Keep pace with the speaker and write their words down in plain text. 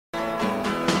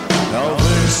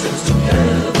steps to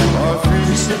heaven. Our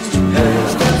 3 steps to heaven.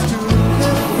 Steps to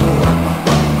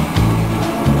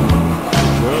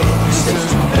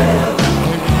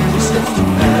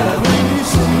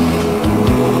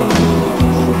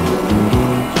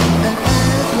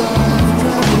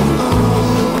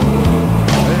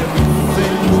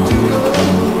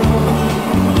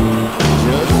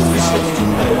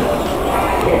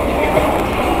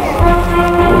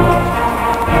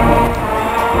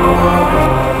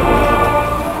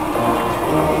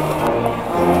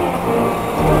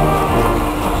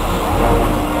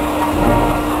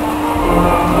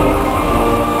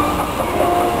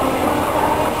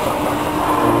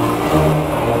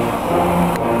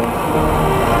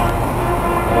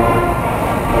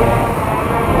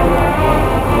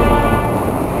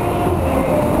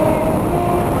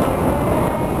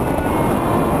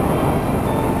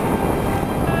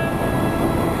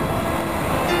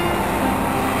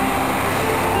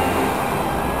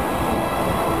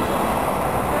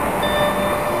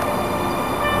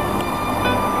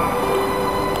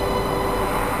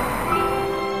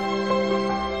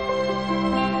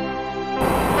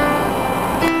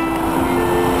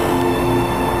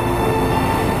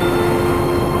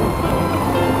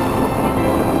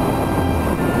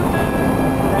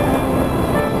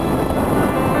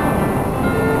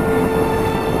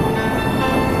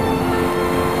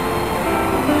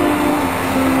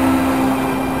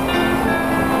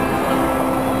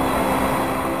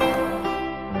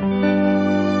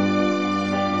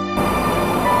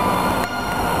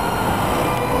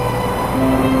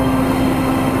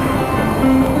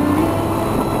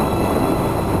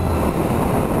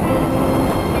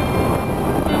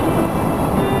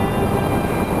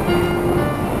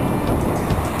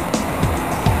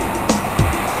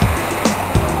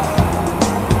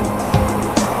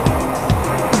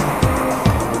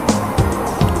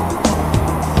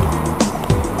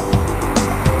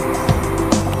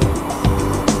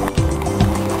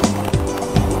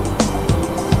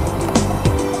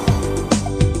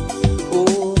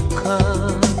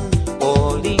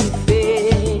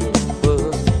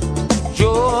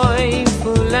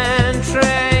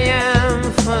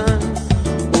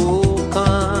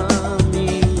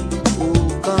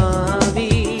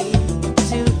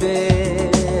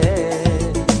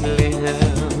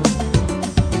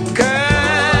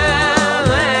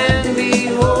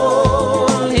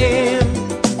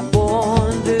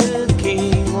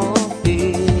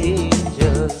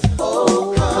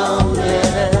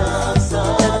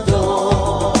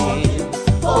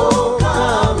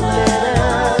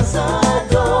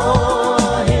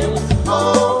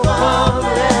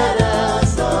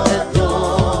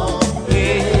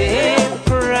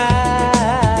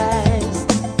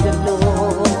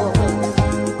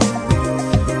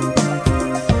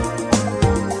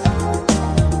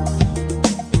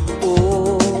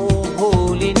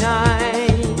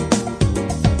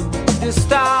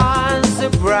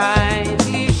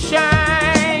brightly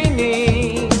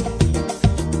shining.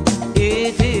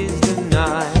 It is the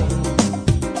night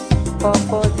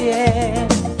of our dear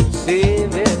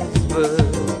Savior's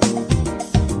birth.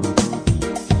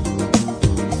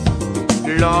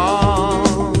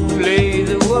 Long lay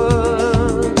the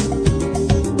world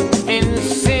in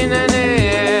sin and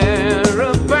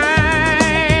error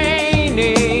pining,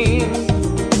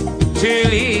 till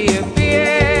He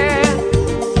appeared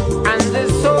and the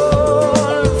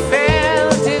soul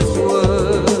felt His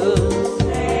word.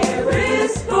 There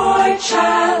is boy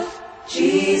child,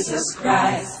 Jesus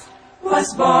Christ,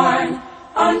 was born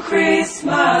on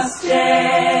Christmas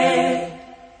Day,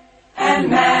 and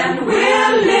man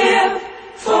will live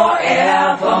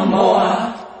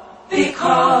forevermore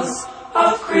because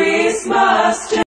of Christmas Day.